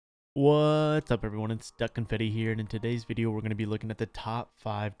What's up everyone, it's Duck Confetti here, and in today's video we're going to be looking at the top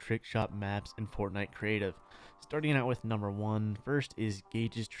 5 Trickshot maps in Fortnite Creative. Starting out with number 1, first is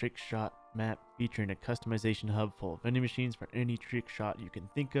Gaia's Trickshot map, featuring a customization hub full of vending machines for any trick shot you can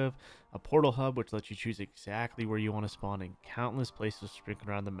think of, a portal hub which lets you choose exactly where you want to spawn, and countless places sprinkled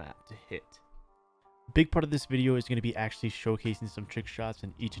around the map to hit. A big part of this video is going to be actually showcasing some trick shots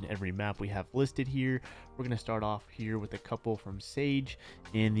in each and every map we have listed here. We're going to start off here with a couple from Sage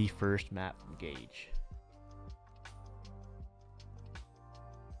in the first map from Gage.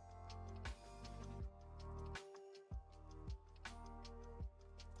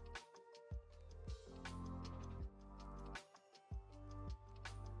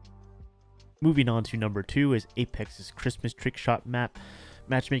 Moving on to number 2 is Apex's Christmas Trickshot map.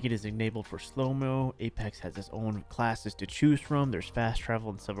 Matchmaking is enabled for slow-mo. Apex has its own classes to choose from. There's fast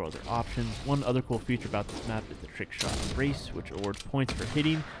travel and several other options. One other cool feature about this map is the Trickshot race, which awards points for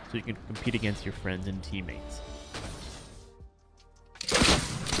hitting, so you can compete against your friends and teammates.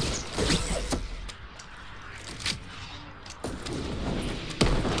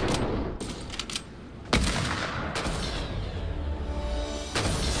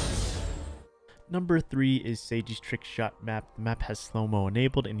 Number 3 is Sage's Trickshot map. The map has slow-mo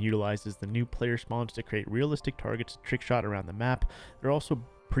enabled and utilizes the new player spawns to create realistic targets to trickshot around the map. There are also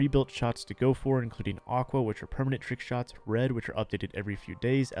pre-built shots to go for, including Aqua, which are permanent trick shots, Red, which are updated every few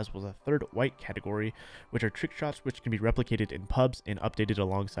days, as well as a third white category, which are trick shots which can be replicated in pubs and updated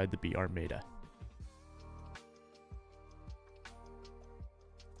alongside the BR meta.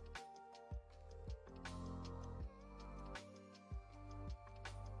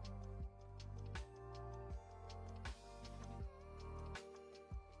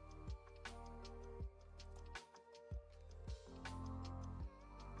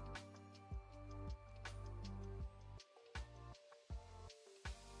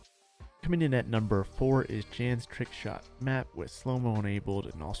 Coming in at number 4 is Jan's Trickshot map with slow-mo enabled,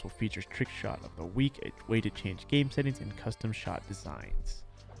 and also features Trickshot of the Week, a way to change game settings and custom shot designs.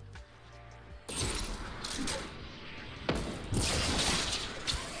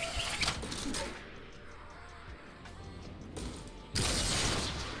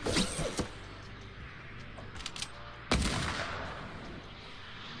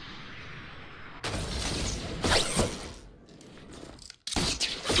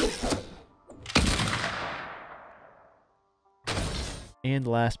 And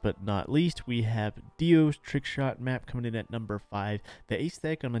last but not least, we have Dio's Trickshot map coming in at number 5. The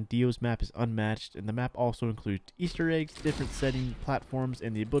aesthetic on Dio's map is unmatched, and the map also includes Easter eggs, different setting platforms,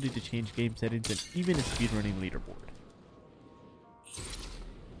 and the ability to change game settings, and even a speedrunning leaderboard.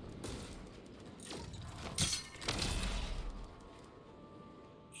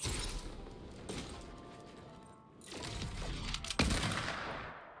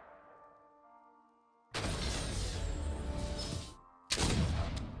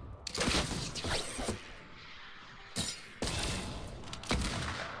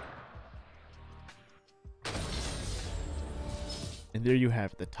 And there you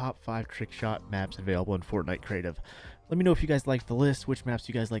have the top 5 Trickshot maps available in Fortnite Creative. Let me know if you guys like the list, which maps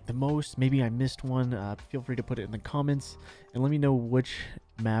you guys like the most. Maybe I missed one. Feel free to put it in the comments, and let me know which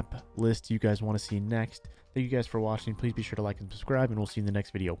map list you guys want to see next. Thank you guys for watching. Please be sure to like and subscribe, and we'll see you in the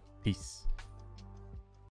next video. Peace.